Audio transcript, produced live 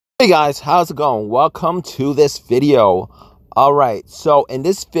Hey guys, how's it going? Welcome to this video. All right, so in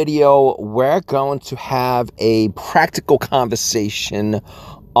this video, we're going to have a practical conversation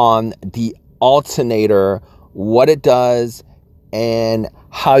on the alternator, what it does, and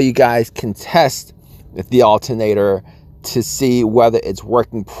how you guys can test the alternator to see whether it's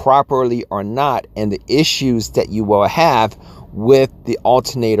working properly or not, and the issues that you will have with the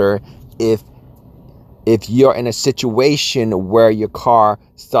alternator if you're in a situation where your car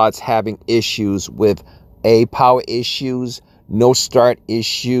starts having issues with power issues, no start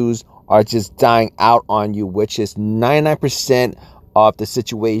issues, or just dying out on you, which is 99% of the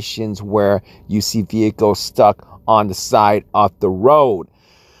situations where you see vehicles stuck on the side of the road.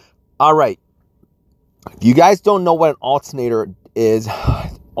 All right. If you guys don't know what an alternator is,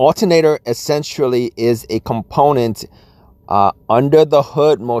 alternator essentially is a component under the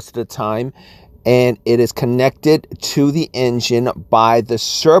hood most of the time, and it is connected to the engine by the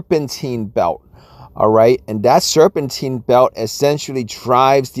serpentine belt. All right, and that serpentine belt essentially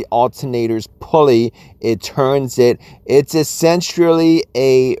drives the alternator's pulley. It turns it. It's essentially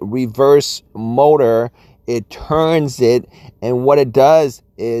a reverse motor. It turns it, and what it does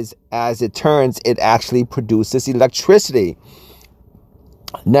is, as it turns, it actually produces electricity.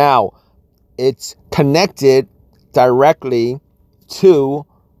 Now, it's connected directly to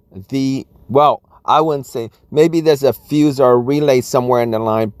the, well, I wouldn't say, maybe there's a fuse or a relay somewhere in the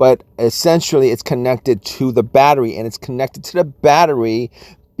line, but essentially it's connected to the battery, and it's connected to the battery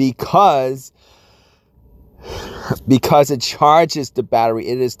because it charges the battery.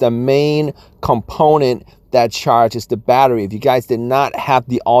 It is the main component that charges the battery. If you guys did not have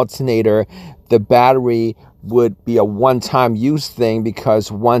the alternator, the battery would be a one-time use thing,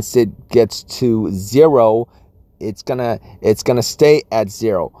 because once it gets to zero, it's gonna stay at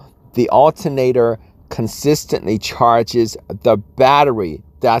zero. The alternator consistently charges the battery.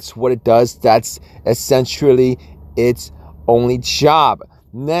 That's what it does. That's essentially its only job.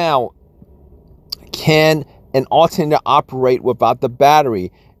 Now, can an alternator operate without the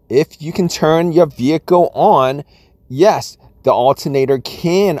battery? If you can turn your vehicle on, yes, the alternator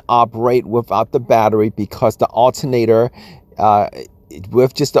can operate without the battery, because the alternator,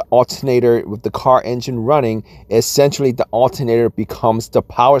 with just the alternator, with the car engine running, essentially the alternator becomes the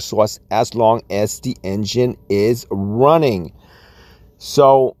power source as long as the engine is running.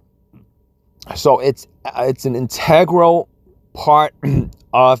 So it's an integral part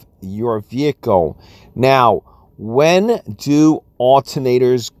of your vehicle. Now, when do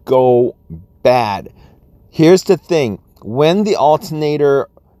alternators go bad? Here's the thing. When the alternator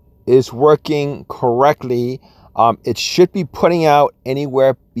is working correctly, it should be putting out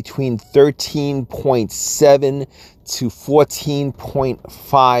anywhere between 13.7 to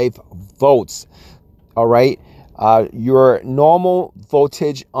 14.5 volts. All right. Your normal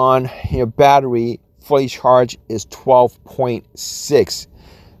voltage on your battery fully charged is 12.6.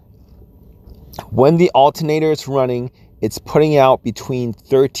 When the alternator is running, it's putting out between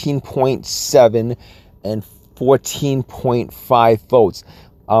 13.7 and 14.5 volts.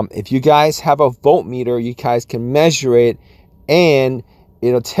 If you guys have a voltmeter, you guys can measure it, and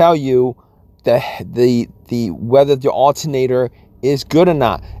it'll tell you the whether the alternator is good or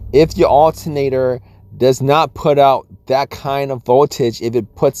not. If your alternator does not put out that kind of voltage, if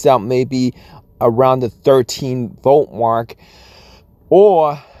it puts out maybe around the 13 volt mark,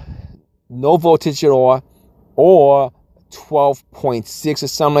 or no voltage at all, or 12.6 or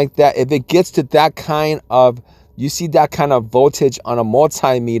something like that, if it gets to that kind of, you see that kind of voltage on a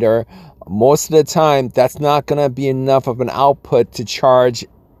multimeter, most of the time that's not going to be enough of an output to charge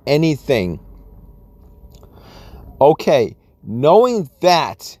anything. Okay, knowing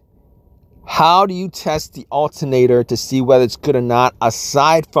that, how do you test the alternator to see whether it's good or not,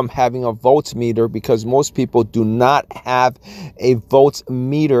 aside from having a voltmeter? Because most people do not have a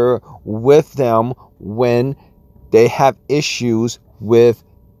voltmeter with them when they have issues with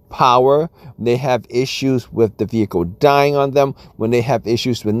power, they have issues with the vehicle dying on them, when they have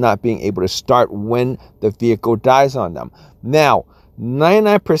issues with not being able to start when the vehicle dies on them. Now,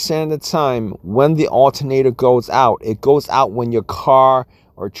 99% of the time when the alternator goes out, it goes out when your car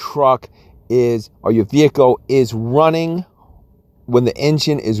or truck is, or your vehicle is running, when the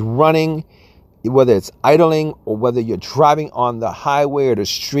engine is running, whether it's idling or whether you're driving on the highway or the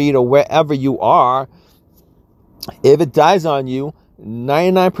street or wherever you are. If it dies on you,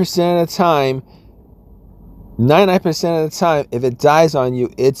 99% of the time, if it dies on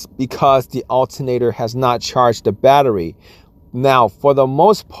you, it's because the alternator has not charged the battery. Now, for the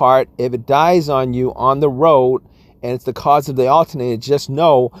most part, if it dies on you on the road and it's the cause of the alternator, just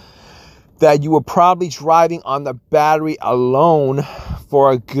know that you were probably driving on the battery alone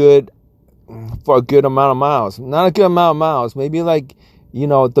for a good amount of miles. Not a good amount of miles, maybe like, you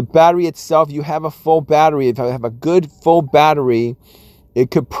know, the battery itself, you have a full battery. If you have a good full battery,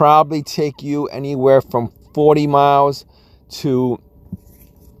 it could probably take you anywhere from 40 miles to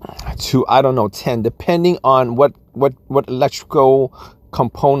I don't know, 10, depending on what electrical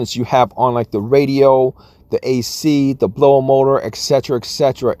components you have on, like the radio, the AC, the blower motor, etc.,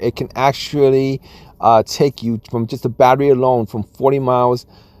 etc. It can actually take you from just the battery alone from 40 miles.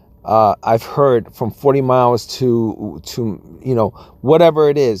 I've heard from 40 miles to you know, whatever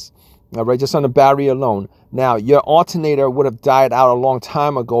it is, all right, just on the battery alone. Now, your alternator would have died out a long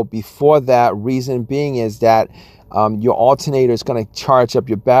time ago. Before that, reason being is that your alternator is going to charge up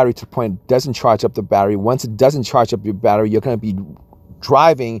your battery to the point it doesn't charge up the battery. Once it doesn't charge up your battery, you're going to be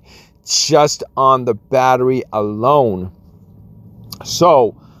driving just on the battery alone.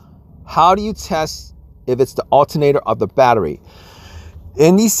 So, how do you test if it's the alternator or the battery?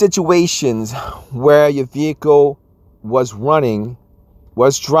 In these situations where your vehicle was running,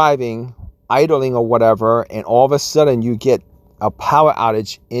 was driving, idling or whatever, and all of a sudden you get a power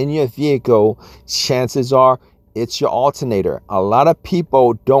outage in your vehicle, chances are it's your alternator. A lot of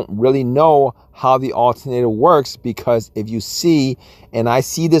people don't really know how the alternator works, because if you see, and I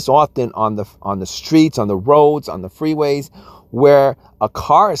see this often on the streets, on the roads, on the freeways, where a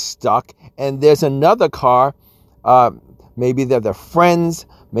car is stuck and there's another car, maybe they're their friends,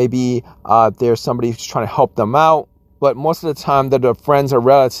 maybe there's somebody who's trying to help them out, but most of the time they're their friends or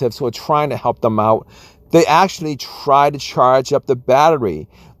relatives who are trying to help them out. They actually try to charge up the battery.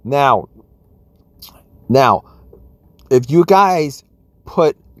 Now, if you guys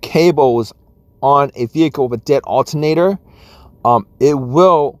put cables on a vehicle with a dead alternator, it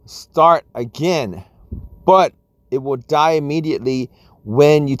will start again, but it will die immediately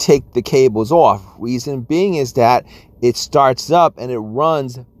when you take the cables off. Reason being is that it starts up and it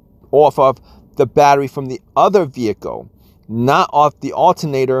runs off of the battery from the other vehicle, not off the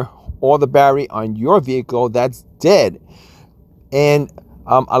alternator or the battery on your vehicle that's dead. And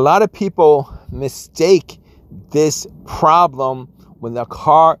a lot of people mistake this problem when the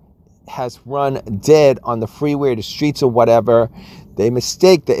car has run dead on the freeway or the streets or whatever. They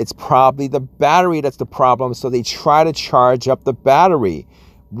mistake that it's probably the battery that's the problem, so they try to charge up the battery,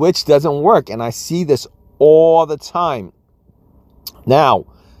 which doesn't work. And I see this all the time. Now,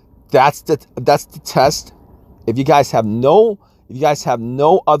 that's the test. If you guys have no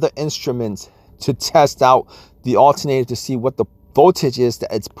other instruments to test out the alternator to see what the voltage is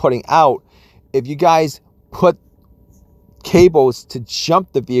that it's putting out, if you guys put cables to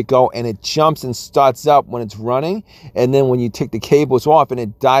jump the vehicle and it jumps and starts up when it's running, and then when you take the cables off and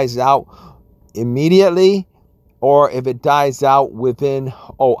it dies out immediately, or if it dies out within,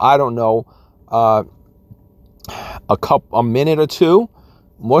 I don't know, a minute or two,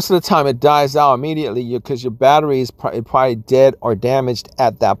 most of the time it dies out immediately because your battery is probably dead or damaged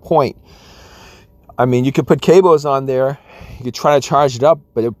at that point. I mean, you could put cables on there, you could try to charge it up,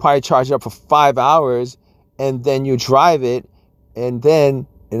 but it'll probably charge it up for 5 hours, and then you drive it, and then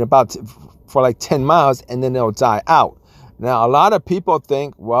for like 10 miles, and then it'll die out. Now, a lot of people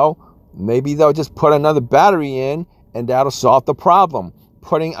think, well, maybe they'll just put another battery in and that'll solve the problem.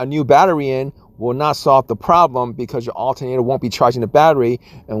 Putting a new battery in will not solve the problem, because your alternator won't be charging the battery,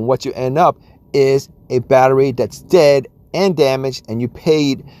 and what you end up is a battery that's dead and damaged, and you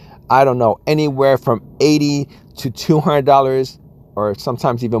paid, I don't know, anywhere from $80 to $200 or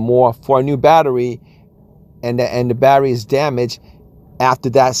sometimes even more for a new battery, and the battery is damaged after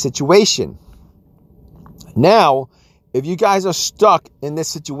that situation. Now, if you guys are stuck in this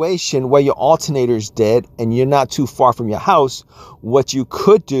situation where your alternator is dead and you're not too far from your house, what you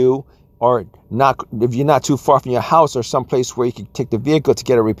could do, or not, if you're not too far from your house or someplace where you can take the vehicle to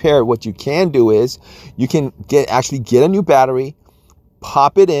get it repaired, what you can do is you can actually get a new battery,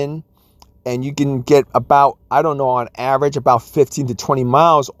 pop it in, and you can get about, I don't know, on average about 15 to 20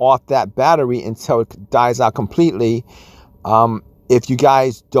 miles off that battery until it dies out completely. If you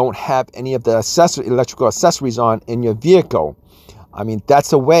guys don't have any of the electrical accessories on in your vehicle. I mean,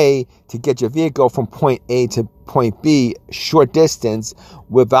 that's a way to get your vehicle from point A to point B, short distance,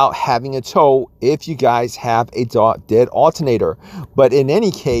 without having a tow if you guys have a dead alternator. But in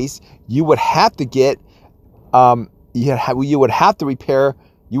any case, you would have to get, you would have to repair,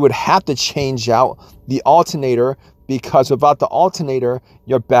 you would have to change out the alternator, because without the alternator,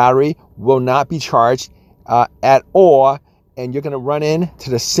 your battery will not be charged at all, and you're going to run into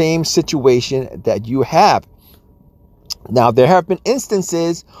the same situation that you have. Now, there have been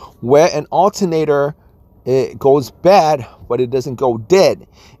instances where an alternator it goes bad, but it doesn't go dead.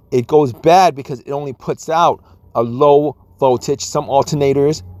 It goes bad because it only puts out a low voltage. Some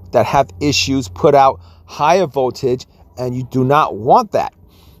alternators that have issues put out higher voltage, and you do not want that.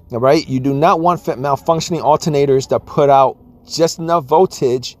 All right, you do not want malfunctioning alternators that put out just enough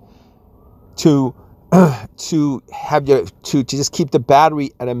voltage to just keep the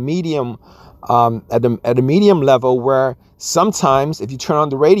battery at a medium at a medium level, where sometimes if you turn on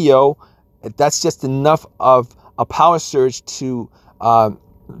the radio, that's just enough of a power surge to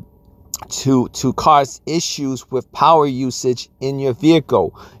cause issues with power usage in your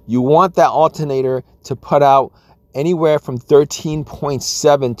vehicle. You want that alternator to put out anywhere from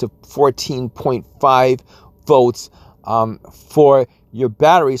 13.7 to 14.5 volts for your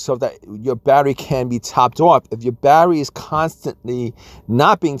battery, so that your battery can be topped off. If your battery is constantly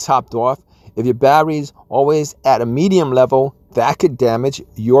not being topped off, if your battery is always at a medium level, that could damage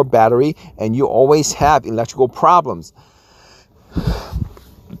your battery, and you always have electrical problems.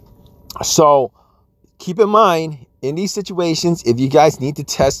 So keep in mind, in these situations, if you guys need to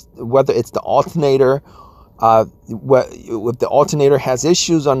test whether it's the alternator, if the alternator has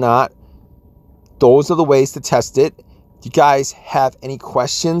issues or not, those are the ways to test it. If you guys have any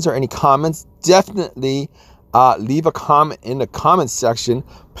questions or any comments, definitely leave a comment in the comment section.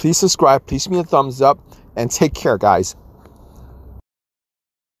 Please subscribe. Please give me a thumbs up, and take care, guys.